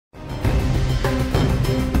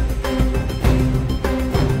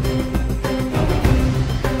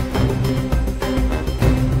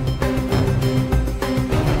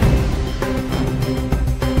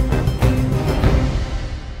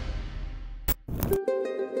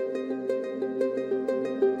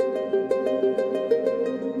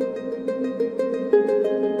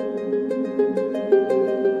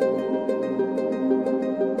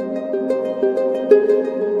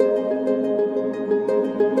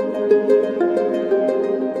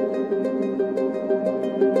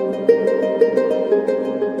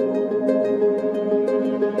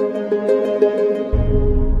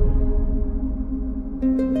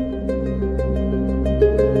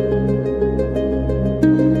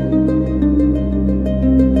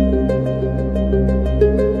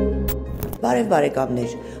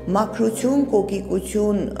բարեկամներ, մաքրություն,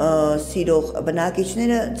 կոկիկություն սիրող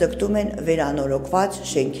բնակիչները ձգտում են վերանորոգված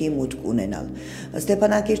շենքի մուտք ունենալ։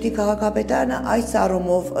 Ստեփանակերտի քաղաքապետարանը այս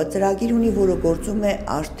առումով ծրագիր ունի, որը գործում է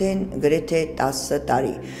արդեն գրեթե 10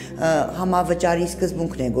 տարի։ Համավճարի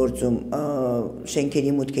սկզբունքն է գործում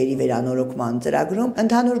շենքերի մուտքերի վերանորոգման ծրագրում։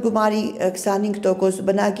 Ընդհանուր գումարի 25%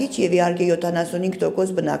 բնակիչ եւ իհարկե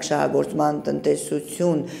 75% բնակչահագործման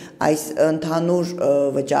տնտեսություն այս ընդհանուր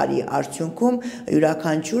վճարի արդյունքում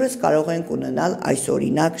յուրաքանչյուրս կարող են ունենալ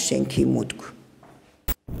այսօրինակ շենքի մուտք։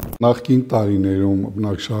 Նախկին տարիներում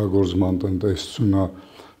բնակչահագործման տնտեսությունը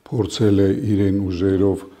փորձել է իրեն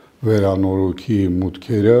ուժերով վերանորոգի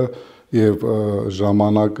մուտքերը եւ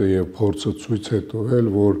ժամանակը եւ փորձը ցույց է տվել,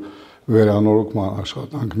 որ վերանորոգման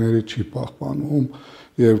աշխատանքները չի պահպանում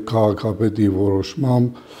եւ քաղաքապետի որոշմամբ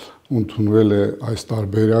ընդունվել է այս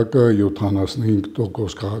տարբերակը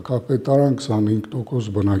 75% քաղաքապետարան,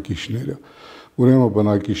 25% բնակիչները։ Ուրեմն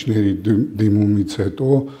բնակիչների դիմումից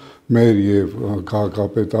հետո մեր եւ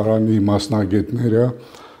քաղաքապետարանի մասնագետները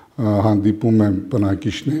հանդիպում են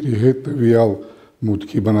բնակիչների հետ, տվյալ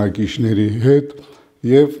մուտքի բնակիչների հետ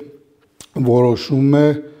եւ որոշում է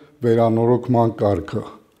վերանորոգման կարգը։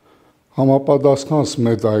 Համապատասխան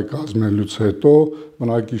սմետայ կազմելուց հետո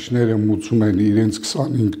բնակիչները մուծում են իրենց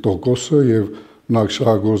 25%-ը եւ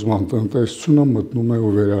բնակչահագործման տնտեսությունը մտնում է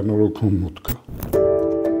ու վերանորոգում մուտքը։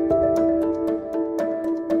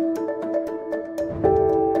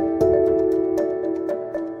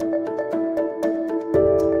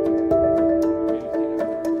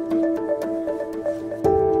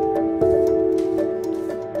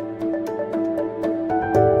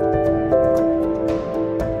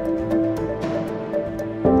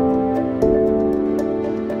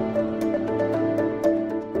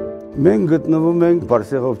 Մենք գտնվում ենք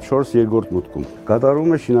Բարսեղով 4 երկրորդ մուտքում։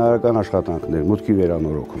 Կատարում է շինարարական աշխատանքներ, մուտքի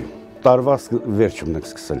վերանորոգում։ Տարվա վերջումն ենք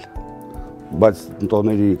սկսել, բայց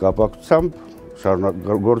տոների կապակցությամբ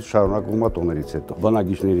գործը շարունակվում է տոներից հետո։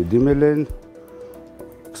 Բնակիչների դիմել են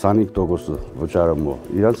 25%-ը վճարումով։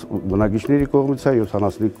 Իրանց բնակիչների կողմից է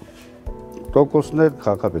 75%-ն է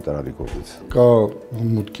քաղաքապետարանի կողմից։ Կա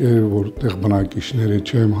մուտքեր, որտեղ բնակիչները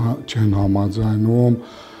չեն համաձայնում,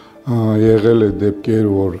 եղել է դեպքեր,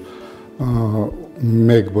 որ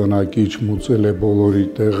մեկ բնակիչ մուծել է բոլորի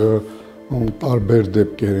տեղը, տարբեր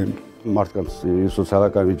դեպքեր են։ Մարդկանց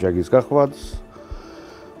սոցիալական վիճակից կախված,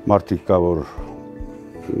 մարդիկ կա, որ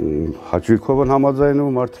հաճույքով են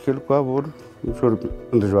համաձայնում, մարդիկ էլ կա, որ ինչ-որ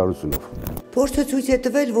դժվարությունով։ Փորձը ցույց է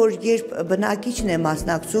տվել, որ երբ բնակիչն է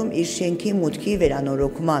մասնակցում իր շենքի մուտքի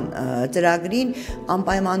վերանորոգման ծրագրին,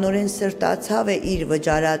 անպայմանորեն սրտացավ է իր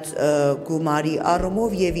վճարած գումարի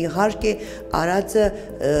առումով եւ իհարկե արածը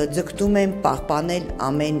ձգտում են պահպանել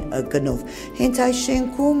ամեն գնով։ Հենց այս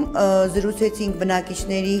շենքում զրուցեցինք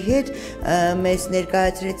բնակիչների հետ, մեզ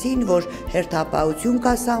ներկայացրեցին, որ հերթապահություն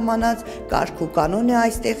կա սահմանած, կարգ ու կանոն է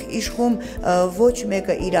այստեղ իշխում, ոչ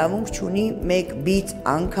մեկը իրավունք չունի մեկ բիծ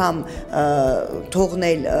անգամ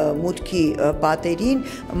թողնել մուտքի պատերին,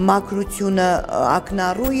 մաքրությունը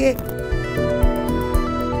ակնառու է։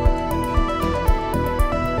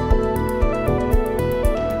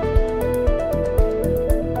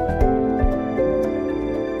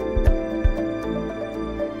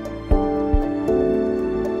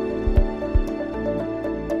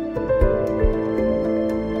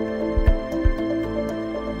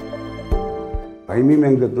 Հիմի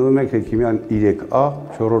մենք գտնվում ենք Հեքիմյան 3A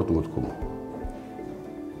 4-րդ մուտքում։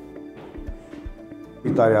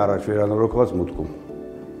 Մի տարի առաջ վերանորոգված մուտքում։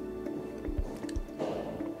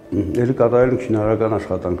 Ելի կատարել ենք շինարարական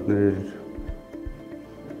աշխատանքներ,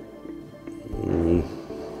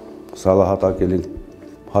 սալահատակել ենք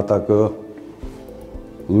հատակը,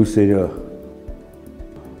 լույսերը,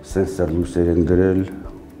 սենսոր լույսեր են դրել,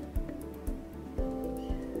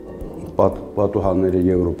 պատուհանները,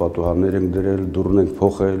 եվրոպատուհաններ ենք դրել, դուռն ենք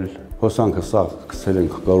փոխել, հոսանքը սաղ գցել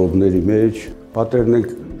ենք կարոբների մեջ, պատերն ենք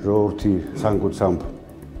ժողովրդի ցանկությամբ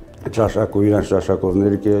ճաշակ ու իրան ճաշակով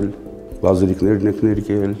ներկել, բազելիկներն ենք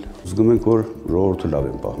ներկել, զգում ենք, որ ժողովուրդը լավ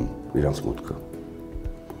են պահում իրանց մուտքը,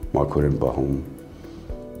 մաքուր են պահում,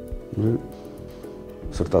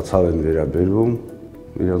 սրտացավ են վերաբերվում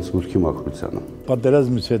իրանց մուտքի մաքրությանը։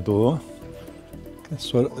 Պատերազմից հետո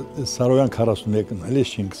Սարոյան 41-ն հələ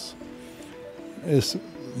շենքս այս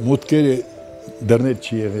մուտքերը դռներ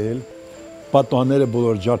չի եղել, պատուհանները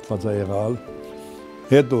բոլոր ջարդված է եղալ,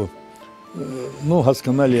 հետո նո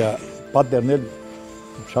հասկանալի է պատերներ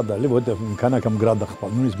շատ այլ, որտեղ քան անգամ գրադ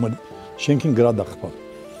խփալ, նույնիսկ շենքին գրադ խփալ։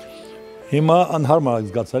 Հիմա անհարմար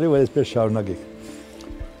զգացալի, որ այսպես շարունակեք։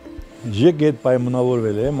 Ջեկ այդ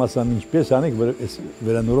պայմանավորվել է, մասան ինչպես անենք, որ այս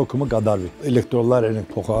վերանորոգումը կատարվի։ Էլեկտրոլար են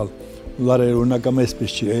փոխալ, լարերը օրինակամ այսպես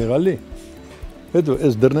չի եղալի, հետո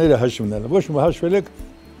այս դռները հաշվնել, ոչ մի հաշվել եք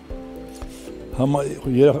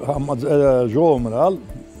ժողով մրալ,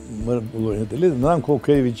 նրանք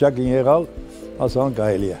հոգեի վիճակ են եղալ, ասան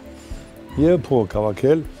կայելի է, և փող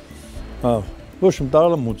կավակել, ոչ մի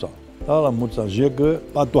տարալը մուծա, ժեկը,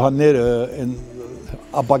 պատուհանները,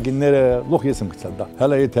 ապագինները, լող ես եմ կցել դա,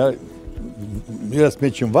 հələ եթե իրաց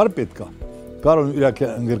մեջ են վար պետք է, կարող են իրակ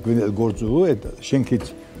ընգրկվին այդ գործուհու, այդ շենքից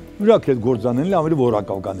իրակ այդ գործանեն, ավելի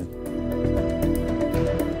որակավ կանեն։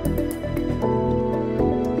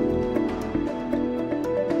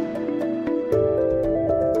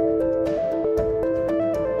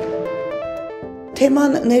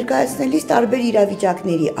 Թեման ներկայացնելիս տարբեր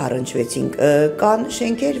իրավիճակների առնչվեցինք, կան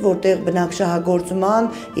շենքեր, որտեղ բնակչահագործման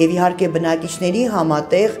և իհարկե բնակիչների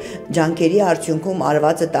համատեղ ջանքերի արդյունքում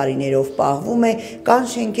արվածը տարիներով պահվում է, կան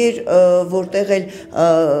շենքեր, որտեղ էլ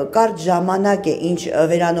կարճ ժամանակ է, ինչ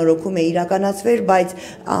վերանորոգում է իրականացվել, բայց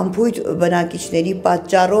անփույթ բնակիչների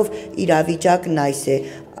պատճառով իրավիճակն այս է։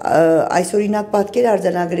 Այս օրինակ պատկեր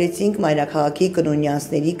արձանագրեցինք Մայրաքաղաքի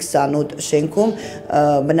Կնունյանցների 28 շենքում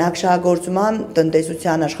բնակչահագործման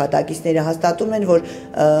տնտեսության աշխատակիցները հաստատում են, որ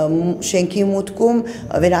շենքի մուտքում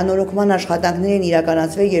վերանորոգման աշխատանքներ են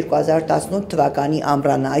իրականացվել 2018 թվականի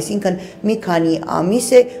ամռանը, այսինքն մի քանի ամիս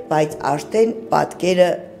է, բայց արդեն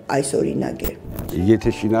պատկերը այս օրինակ է։ Եթե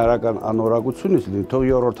շինարարական անորակությունից լինի, թող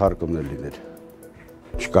երրորդ հարկումներ լիներ։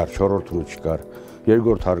 Չկար, չորրորդը չկար,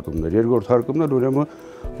 երկրորդ հարկումներ ուրեմն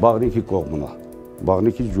բաղնիքի կողմն է,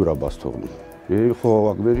 բաղնիքից ջուր է բաց թողնում, և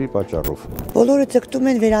խողովակների պատճառով։ Բոլորը ձգտում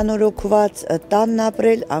են վերանորոգված տանն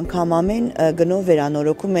ապրել, անգամ ամեն գնով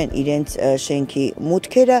վերանորոգում են իրենց շենքի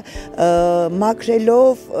մուտքերը,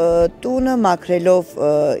 մաքրելով տունը, մաքրելով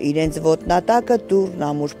իրենց ոտնատակը, դուռն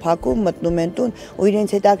ամուր փակում, մտնում են տուն, ու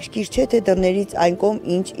իրենց հետաքրքիր չէ, թե դռներից այն կողմ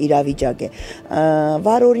ինչ իրավիճակ է։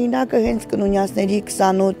 Վառ օրինակը հենց Կնունյանցների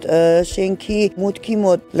 28 շենքի մուտքի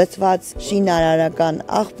մոտ լցված շինարարական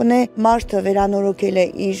աղբն է, մարդը վերանորոգել է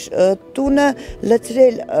իր տունը,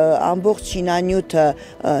 լցրել ամբողջ շինանյութը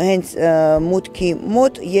հենց մուտքի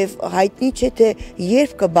մոտ և հայտնի չէ, թե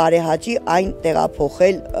երբ կբարեհաճի այն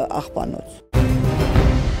տեղափոխել աղբանոց։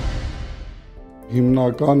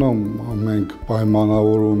 Հիմնականում մենք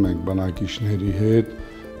պայմանավորում ենք բնակիչների հետ,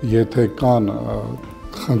 եթե կան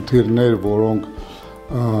խնդիրներ, որոնք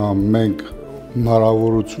մենք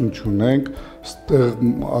հնարավորություն չունենք, ստեղ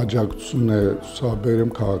աջակցություն է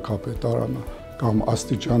ցուցաբերում քաղաքապետարանը կամ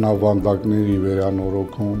աստիճանավանդակների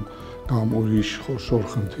վերանորոգում կամ ուրիշ խոշոր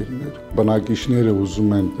խնդիրներ։ Բնակիչները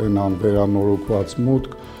ուզում են տենան վերանորոգված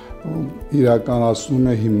մուտք, իրականացնում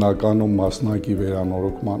է հիմնականում մասնակի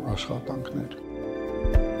վերանորոգման աշխատանքներ։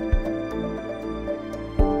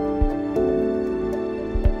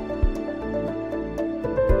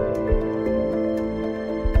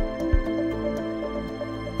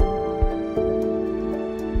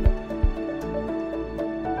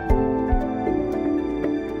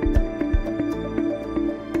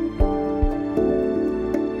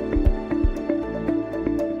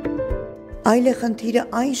 Այլ է խնդիրը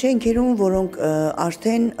այն շենքերում, որոնք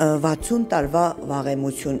արդեն 60 տարվա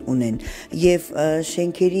վաղեմություն ունեն և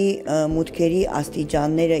շենքերի մուտքերի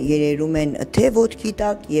աստիճանները երերում են թե ոտքի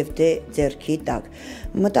տակ և թե ձեռքի տակ։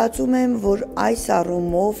 Մտածում եմ, որ այս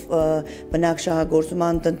առումով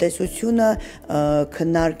բնակչահագործման տնտեսությունը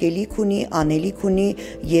քննարկելիք ունի, անելիք ունի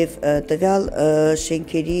և տվյալ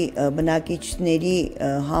շենքերի բնակիչների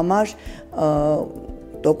համար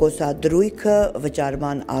տոկոսադրույքը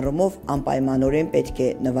վճարման առումով անպայմանորեն պետք է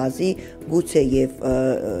նվազի, գուցե և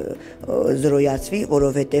զրոյացվի,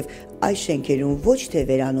 որովհետև այս շենքերում ոչ թե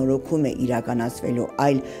վերանորոգում է իրականացվելու,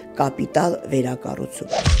 այլ կապիտալ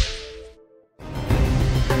վերակառուցում։